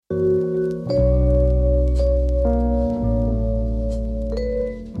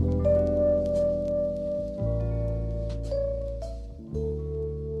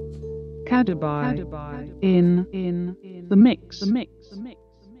Kadabai in the mix.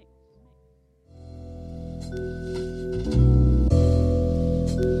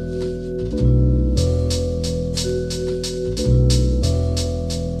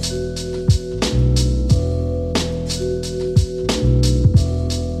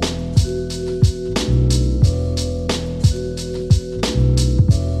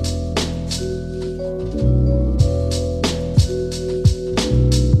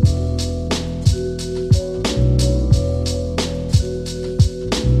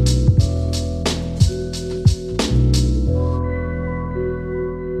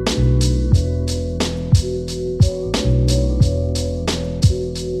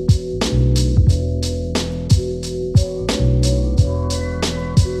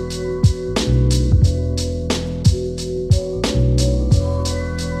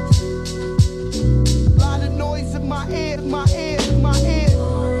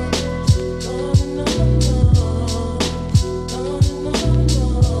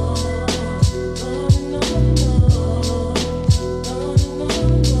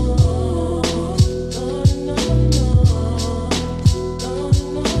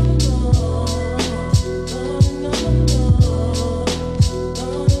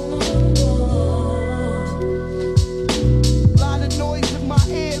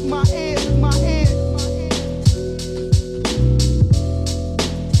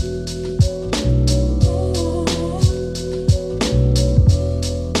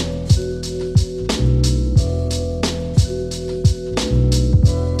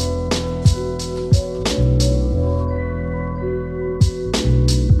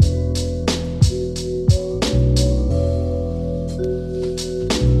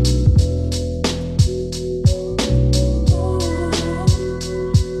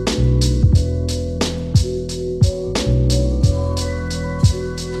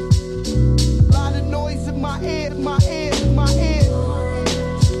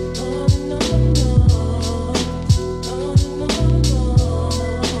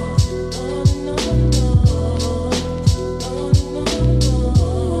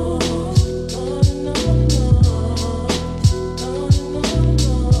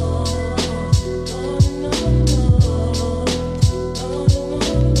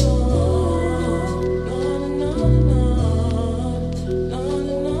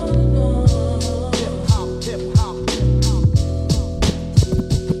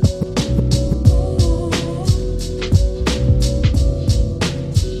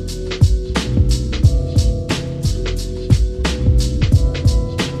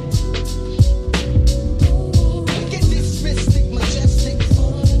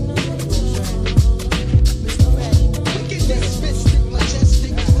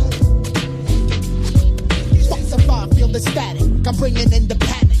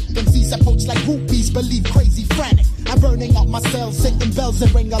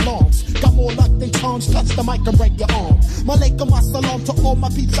 And ring alarms. Got more luck than charms. Touch the mic and break your arm. Malaikum assalam to all my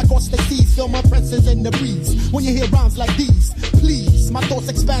peeps across the seas. Feel my presence in the breeze. When you hear rhymes like these, please, my thoughts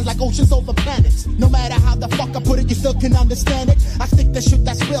expand like oceans over planets. No matter how the fuck I put it, you still can understand it. I stick to shit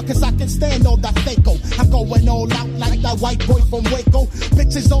that's real, cause I can stand all that fake-o. I'm going all out like that white boy from Waco.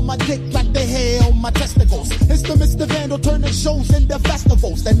 Bitches on my dick like the hair on my testicles. It's the Mr. Vandal turning shows into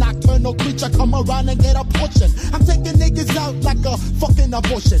festivals. The nocturnal creature come around and get a portion. I'm taking niggas out like a fucking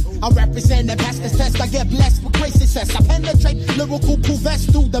abortion. I represent and pass this test. I get blessed with great success. I penetrate lyrical cool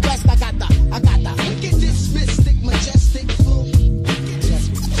vest, do the best. I got the wicked, this mystic, majestic flow.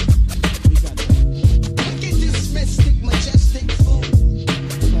 Wicked, this mystic, majestic flow.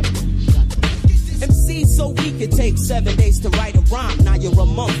 MC so weak it takes 7 days to write a rhyme. Now you're a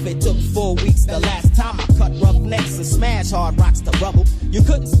month. It took 4 weeks the last time I cut rough necks and smash hard rocks to rubble. You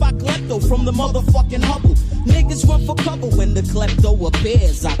couldn't spot klepto from the motherfucking Hubble. Niggas run for cover when the klepto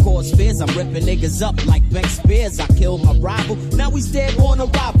appears. I cause fears, I'm ripping niggas up like Beck Spears. I killed my rival, now he's dead on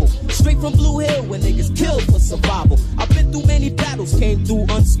arrival. Straight from Blue Hill when niggas kill for survival. I've been through many battles, came through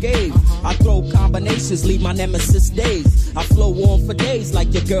unscathed. I throw combinations, leave my nemesis days. I flow on for days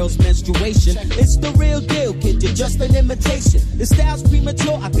like your girl's menstruation. It's the real deal, kid, you're just an imitation. The style's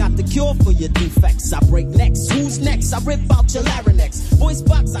premature, I got the cure for your defects. I break necks, who's next? I rip out your larynx. Voice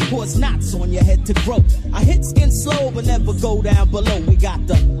box, I cause knots on your head to grow. I hit skin slow, but never go down below. We got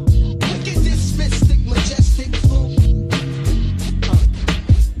the wicked, this mystic, majestic flow.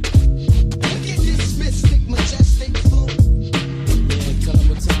 Wicked, this mystic, majestic flow. Yeah, tell them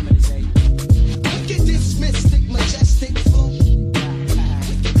what time it is, eh? Wicked, this mystic, majestic flow.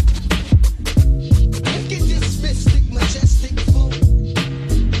 Wicked, this mystic, majestic flow.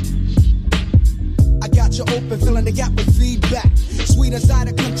 I got you open, filling the gap with feedback. Sweet as out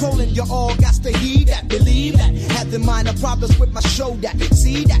of controlling your organs. minor problems with my shoulder.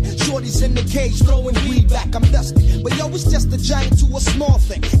 See that? Shorty's in the cage throwing weed back. I'm dusty, but yo, it's just a giant to a small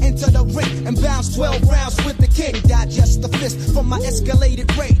thing. Enter the ring and bounce 12 rounds with the king. Digest the fist from my escalated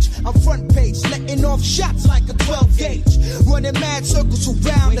rage. I'm front page, letting off shots like a 12 gauge. Running mad circles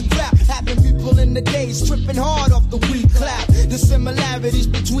around the crowd. Having people in the days tripping hard off the weed cloud. The similarities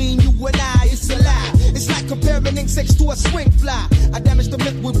between you and I, it's a lie. It's like comparing insects to a swing fly. I damage the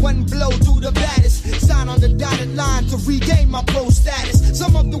myth with one blow, do the baddest. Sign on the dotted line to regain my pro status.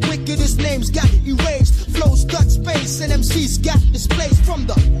 Some of the wickedest names got erased. Flows cut space and MCs got displaced from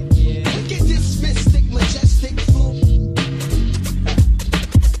the wickedest, mystic, majestic flow.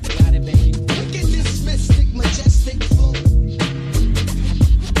 Got it, baby. Wickedest, mystic, majestic flow.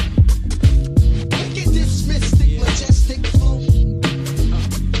 Wickedest, mystic, majestic flow.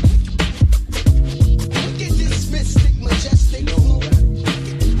 Wickedest, mystic, majestic flow.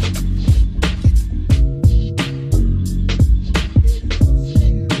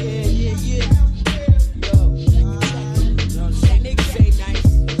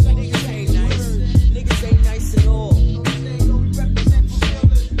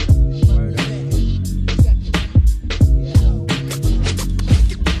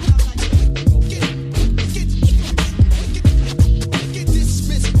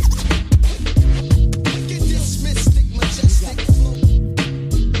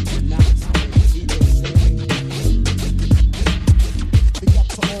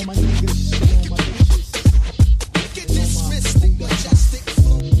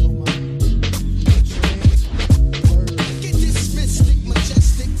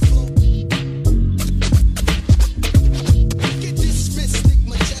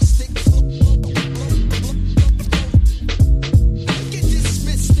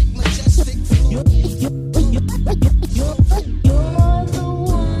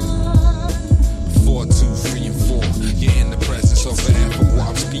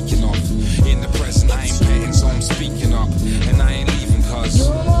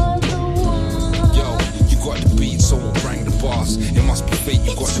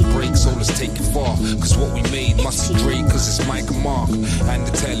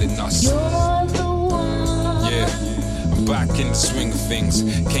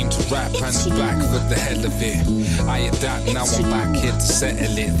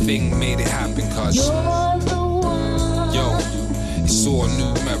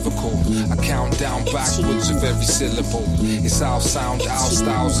 Syllable. It's our sound, our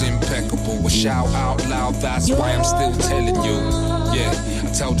style's impeccable. A shout out loud, that's why I'm still telling you. Yeah,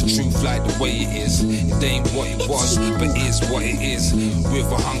 I tell the truth like the way it is. It ain't what it was, but is what it is.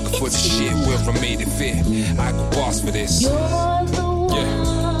 With a hunger for the shit, where I made it fit. I got bars for this. Yeah,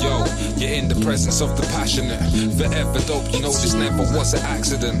 yo, you're in the presence of the passionate. Forever dope, you know this never was an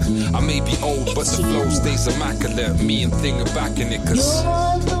accident. I may be old, but the flow stays immaculate. Me and Thing are back in it, cause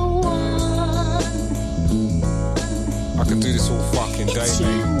I can do this all fucking day,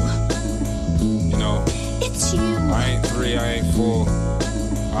 mate. You know, I ain't 3, I ain't 4.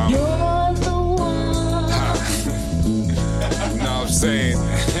 You know what I'm saying?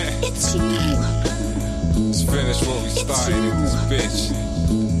 Let's finish what we started in this bitch.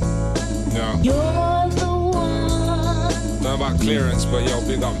 You know, don't know about clearance, but yo,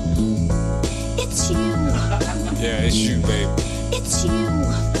 big up. Yeah, it's you, babe.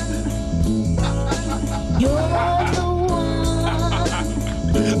 You're the one.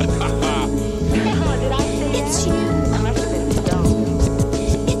 Did I say that? I must have been dumb.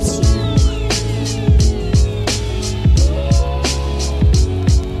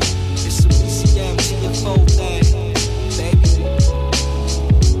 It's a BCM to your phone thing, baby.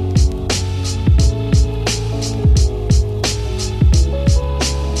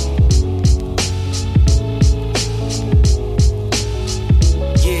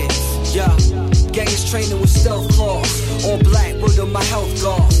 Yeah. Gang is training with stealth claws. All black, word of my health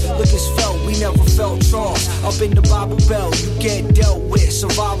guard. Look, it's felt, we never felt trust. Up in the Bible Belt, you get dealt with.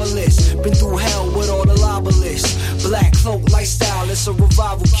 Survivalist, been through hell with all the lobbyists. Black cloak lifestyle, it's a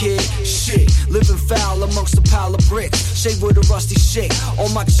revival kid. Shit, living foul amongst a pile of bricks. Shave with a rusty shit. All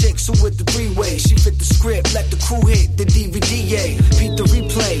my chicks who with the 3-way. She fit the script, let the crew hit the DVD. Beat the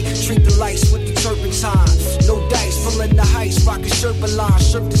replay, treat the lights with the turpentine. No dice, filling the heights, rockin' Sherpa line,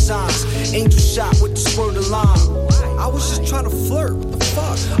 shirt designs. Angel shot with the squirt of lime. I was just trying to flirt, what the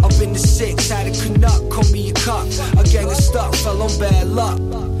fuck? Up in the 6, had a Canuck, call me a cuck. A gang of stuff, fell on bad luck.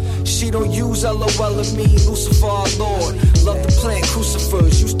 She don't use LOL of me, Lucifer our Lord. Love to plant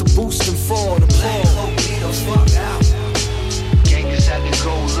crucifers, used to boost and fall. The black cloak need a fuck out. Gangers had to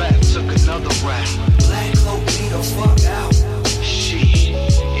go left, took another route. Black cloak need a fuck out. Shit,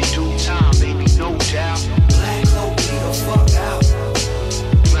 in due time, baby, no doubt. Black cloak need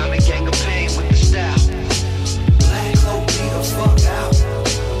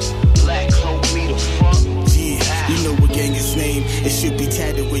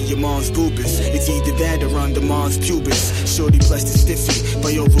Mars Boobus. It's either that or under Mars Pubis. Shorty blessed and stiffy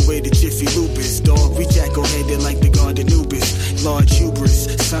by overweighted Jiffy Lupus. Dog, we jackal-headed like the god Anubis. Large hubris,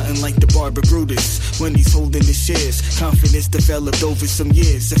 something like the barber Brutus. When he's holding the shares, confidence developed over some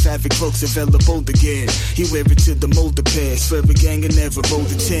years. If having cloaks available again, he wear it to the molder pairs. Swear a gang and never rolled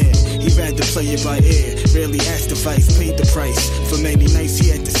a 10. He rather play it by ear, rarely asked the vice, paid the price. For many nights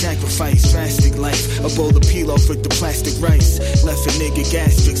he had to sacrifice drastic life. A bowl of peel off with the plastic rice. Left a nigga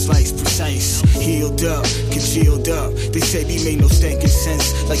gastric slice precise. Healed up, congealed up. They said he made no stinking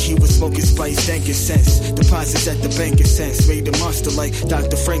sense. Like he was smoking spice, thanking sense. Deposits at the bank in sense. Made a monster like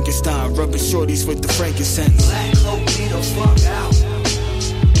Dr. Frankenstein. Rubbing shorties with the frankincense. Black cloak me the fuck out.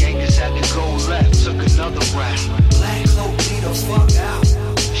 Gangers had to go left, took another route. Black cloak me the fuck out.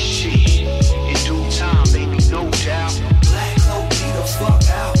 Shit, in due time, baby, no doubt. Black cloak me the fuck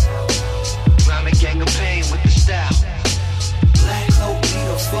out. Rhyming gang of pain with the style. Black cloak me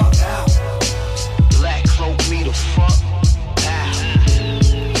the fuck out. Black cloak me the fuck out.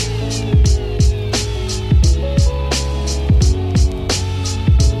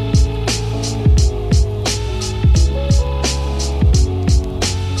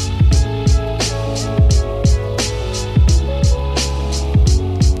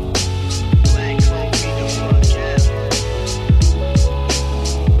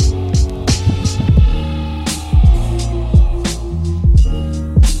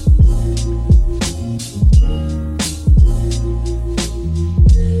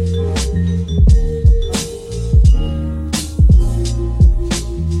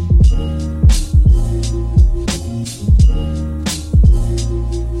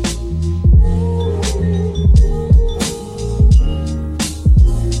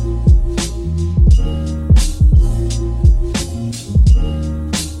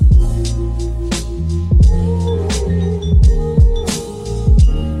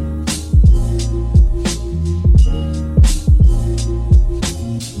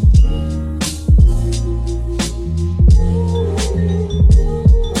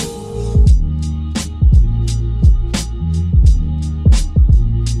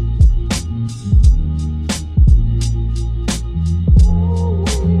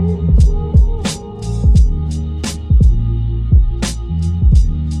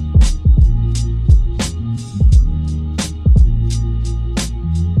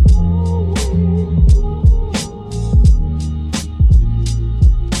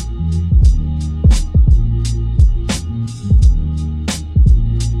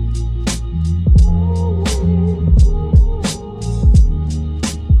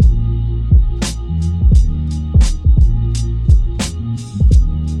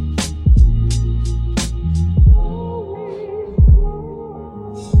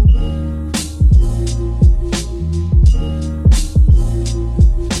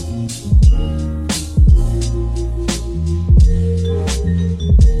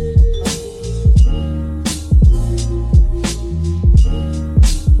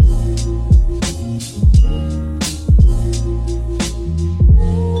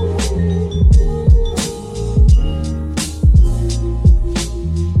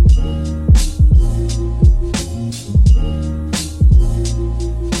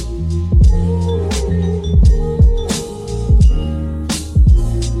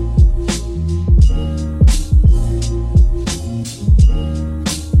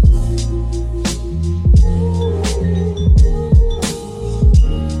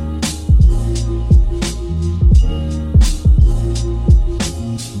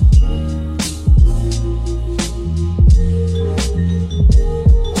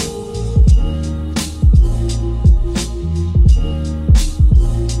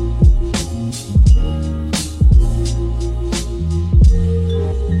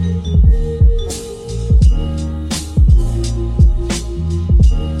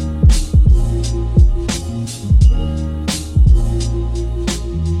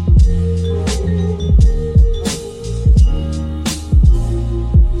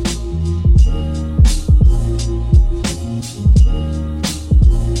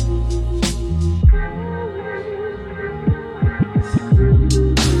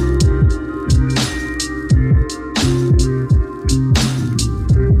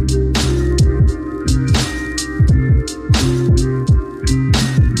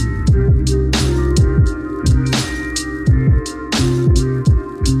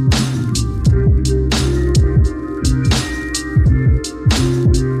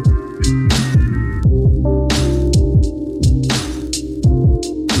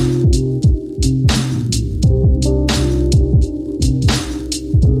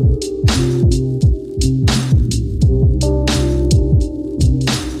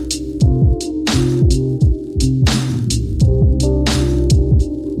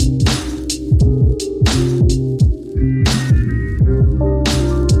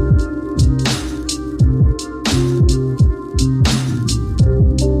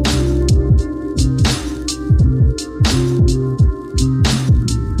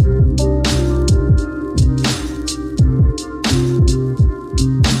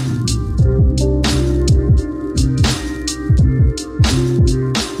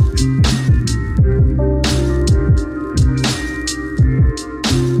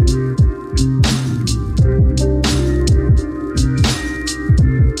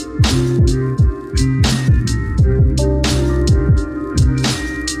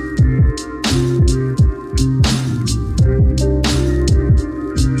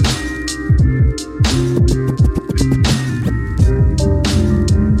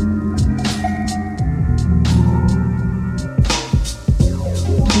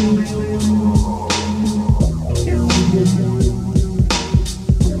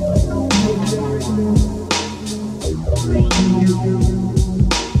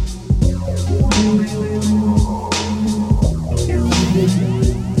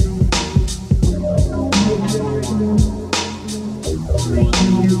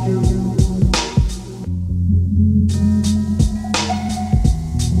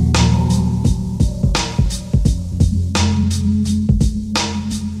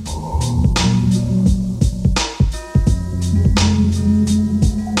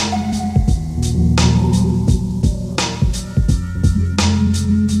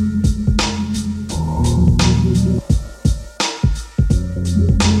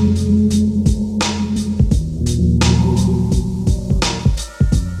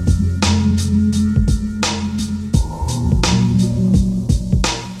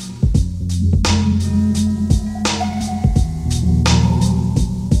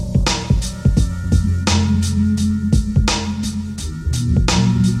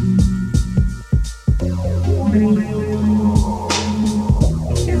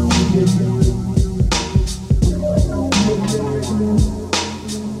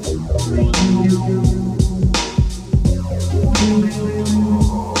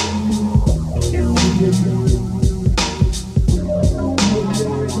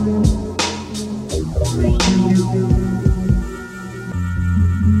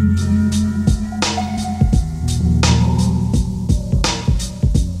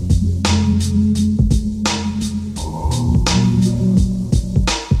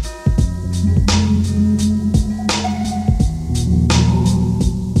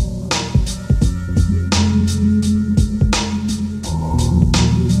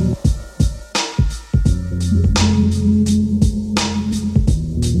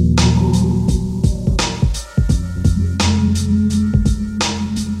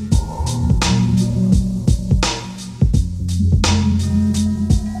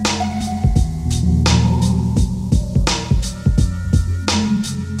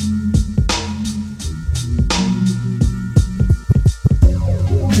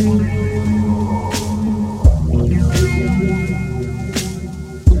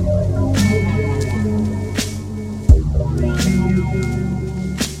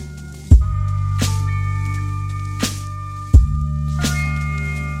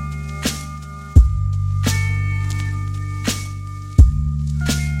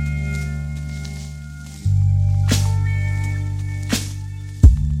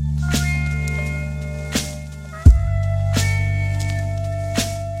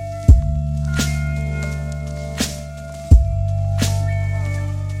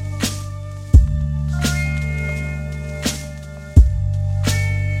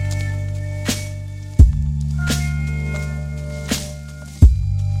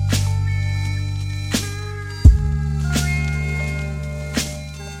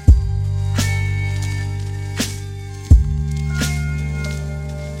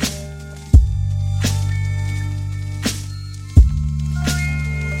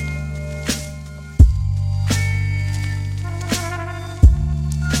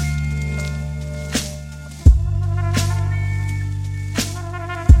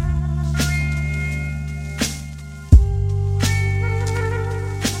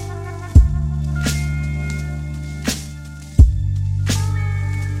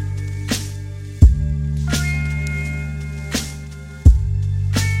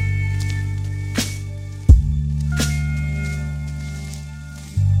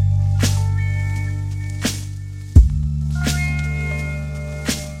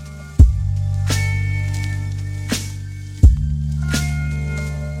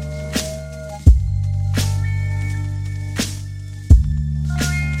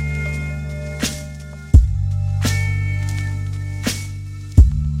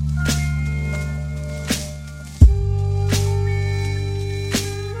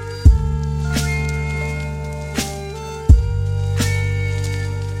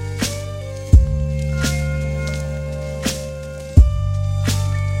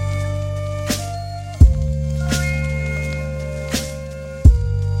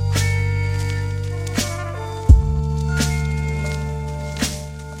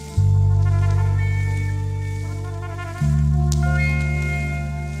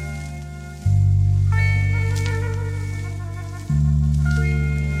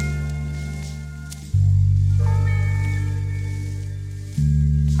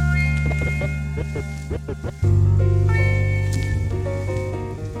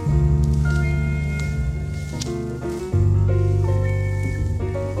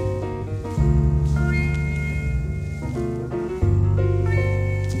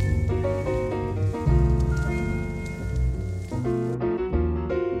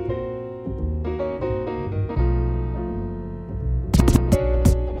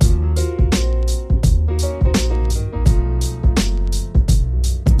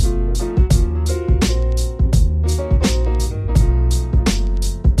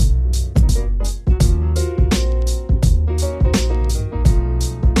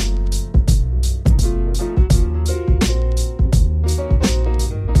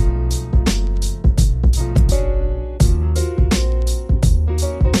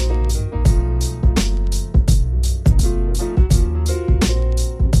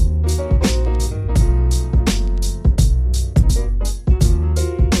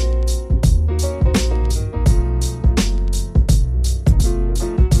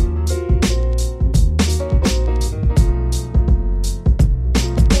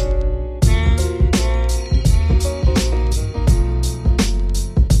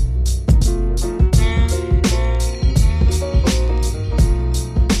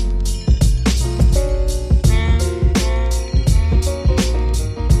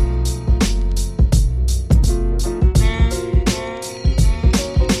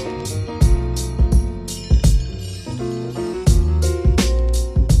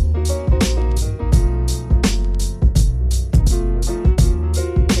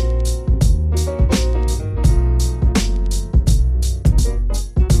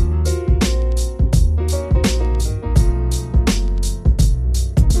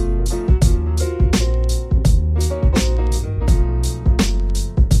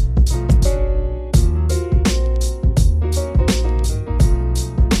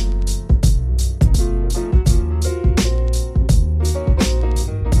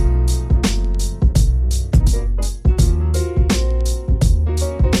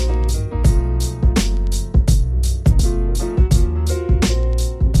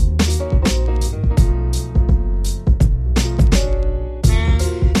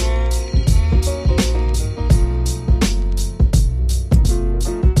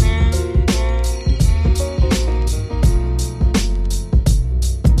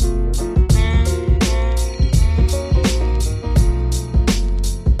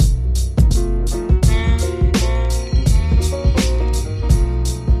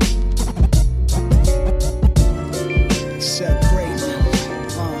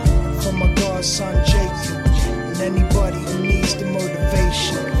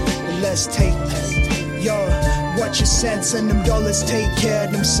 let's take it. Yo, watch your cents and them dollars take care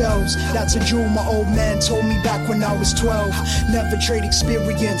of themselves. That's a jewel my old man told me back when I was 12. Never trade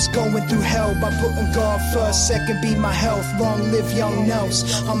experience going through hell by putting God first. Second be my health, long live young Nels.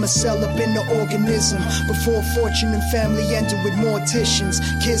 I'm a cell up in the organism. Before fortune and family ended with morticians.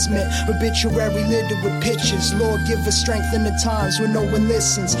 Kismet, obituary littered with pictures. Lord give us strength in the times when no one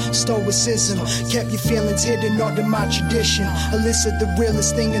listens. Stoicism, kept your feelings hidden, not in my tradition. Elicit the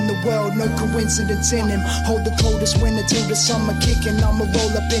realest thing in the world, no coincidence in him. Hold the coldest winter till the summer kicking. I'ma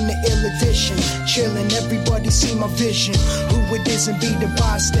roll up in the ill edition. Chillin', everybody see my vision. Who it is and be the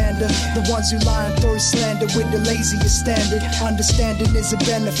bystander. The ones who lie and throw slander with the laziest standard. Understanding is a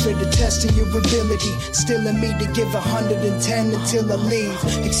benefit of testing your ability. Still in me to give 110 until I leave.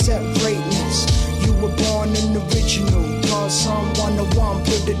 Accept greatness. You were born an original. God's Son 101,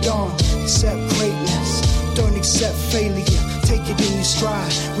 put it on. Accept greatness. Don't accept failure. Take it in your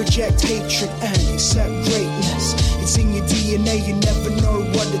stride. Reject hatred and accept greatness. It's in your DNA. You never know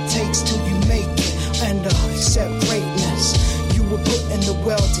what it takes till you make it. And accept greatness. You were put in the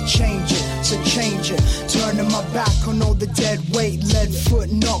world to change it. So change it. Turning my back on all the dead weight. Lead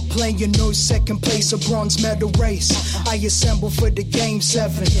foot, not playing no second place. A bronze medal race. I assemble for the game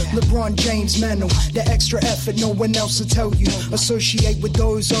 7. LeBron James mental. The extra effort no one else will tell you. Associate with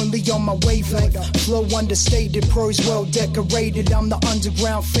those only on my wavelength. Flow understated, pros well decorated. I'm the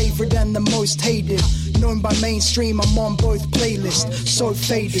underground favorite and the most hated. Known by mainstream, I'm on both playlists. So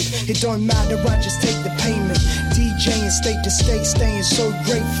faded, it don't matter, I just take the payment. DJing state to state, staying so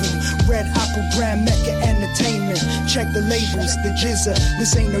grateful. Red Apple, Grand Mecca Entertainment. Check the labels, the jizzer,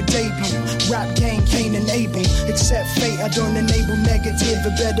 this ain't no debut. Rap gang can't enable, except fate, I don't enable negative.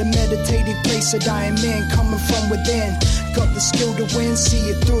 A better meditative place that I am in, coming from within. Got the skill to win, see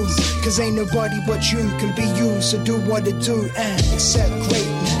it through. Cause ain't nobody but you can be you, so do what it do and accept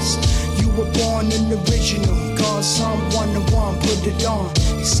greatness. You were born an original. God's Son 101, put it on.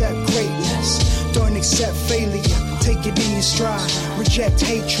 Accept greatness. Don't accept failure. Take it in your stride. Reject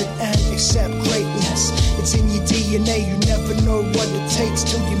hatred and accept greatness. It's in your DNA. You never know what it takes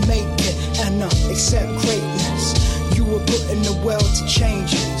till you make it. And accept greatness. You were put in the world to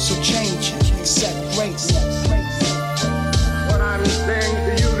change it. So change it. Accept greatness. What I'm saying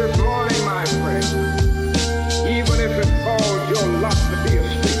to you this morning, my friend, even if it falls your lot to be a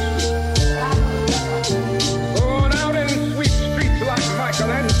street sweeper, going out in sweet streets like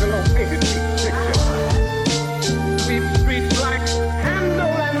Michelangelo painted these pictures, sweet streets like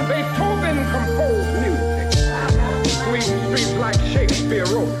Handel and Beethoven composed music, sweet streets like Shakespeare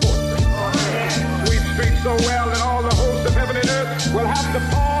wrote poetry, sweet streets so well that all the hosts of heaven and earth will have to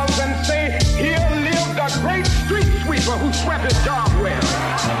pause and say, here lived a great street sweeper who swept his job well.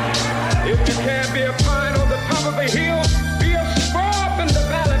 If you can't be a pine on the top of the hill, be a scrub in the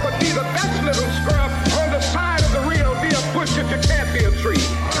valley, but be the best little scrub on the side of the rill. Be a bush if you can't be a tree.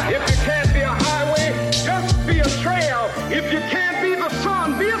 If you can't be a highway, just be a trail. If you can't be the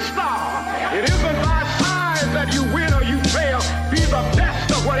sun, be a star. It isn't by size that you win or you fail. Be the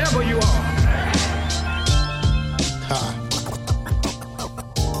best of whatever you are.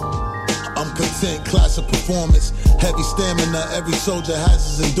 I'm content, class of performance. Heavy stamina, every soldier has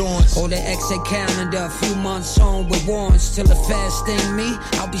his endurance. Hold the exit calendar, a few months on with warrants. Till the fast sting me,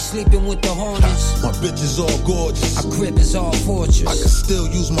 I'll be sleeping with the Hornets. My bitch is all gorgeous. Our crib is all fortress. I can still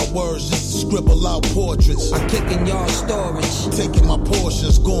use my words just to scribble out portraits. I kick in y'all storage. Taking my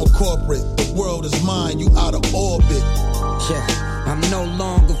portions, going corporate. The world is mine, you out of orbit. Yeah. I'm no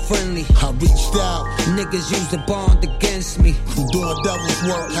longer friendly. I reached out. Niggas use the bond against me. I'm doing devil's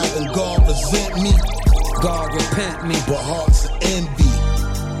work, having God resent me. God repent me. But hearts of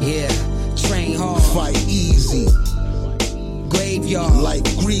envy. Yeah, train hard. Fight easy. Graveyard. Life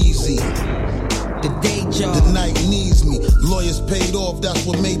greasy. The day job. The night needs me. Lawyers paid off, that's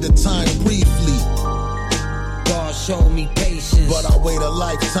what made the time briefly. God showed me patience, but I wait a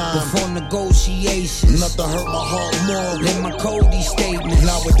lifetime before negotiations. Nothing hurt my heart more than my Cody statements.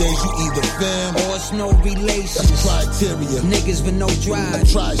 Nowadays you either fam or it's no relations. That's criteria. Niggas with no drive. I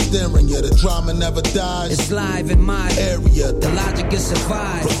try staring ya, the drama never dies. It's live in my area. The logic is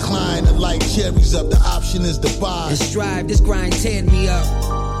survive. Recline like cherries up. The option is to buy. And strive. This grind teared me up.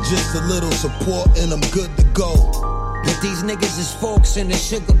 Just a little support and I'm good to go. But these niggas is forks in a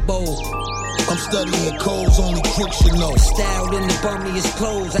sugar bowl. I'm studying codes, only crooks should know. Styled in the bummiest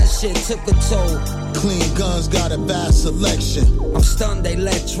clothes, that shit took a toll. Clean guns got a vast selection. I'm stunned they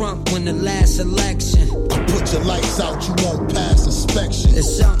let Trump win the last election. I put your lights out, you won't pass inspection.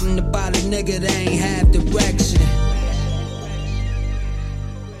 There's something about a nigga that ain't have direction.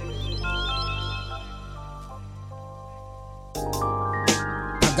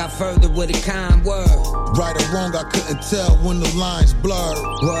 I got further with a kind word. Right or wrong, I couldn't tell when the lines blurred.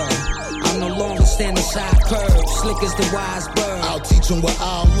 Word. I no longer stand aside curve, slick as the wise bird. I'll teach them what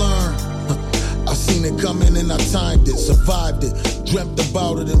I'll learn. I seen it coming and I timed it, survived it, dreamt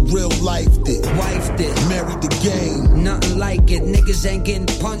about it and real lifed it. Wifed it, married the game. Nothing like it, niggas ain't getting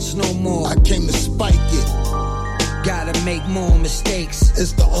punched no more. I came to spike it. Gotta make more mistakes.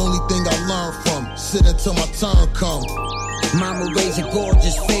 It's the only thing I learned from. Sit until my turn come. Mama raised a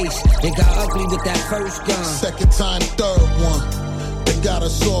gorgeous face. It got ugly with that first gun. Second time, third one. They got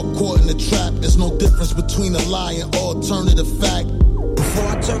us all caught in the trap. There's no difference between a lie and alternative fact. Before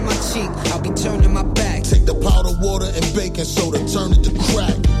I turn my cheek, I'll be turning my back. Take the powder water and baking soda, turn it to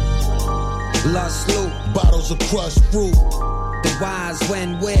crack. Lust loot, bottles of crushed fruit. The wise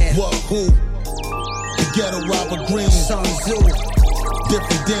when where? What who? The ghetto Robert Green. Sun Tzu.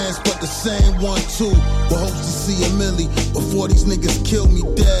 Different dance, but the same one too. But hopes to see a milli before these niggas kill me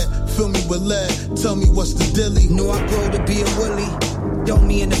dead. Fill me with lead, tell me what's the dilly. Knew I grow to be a willy. Throw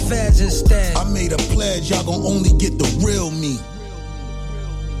me in the feds instead. I made a pledge, y'all gon' only get the real me.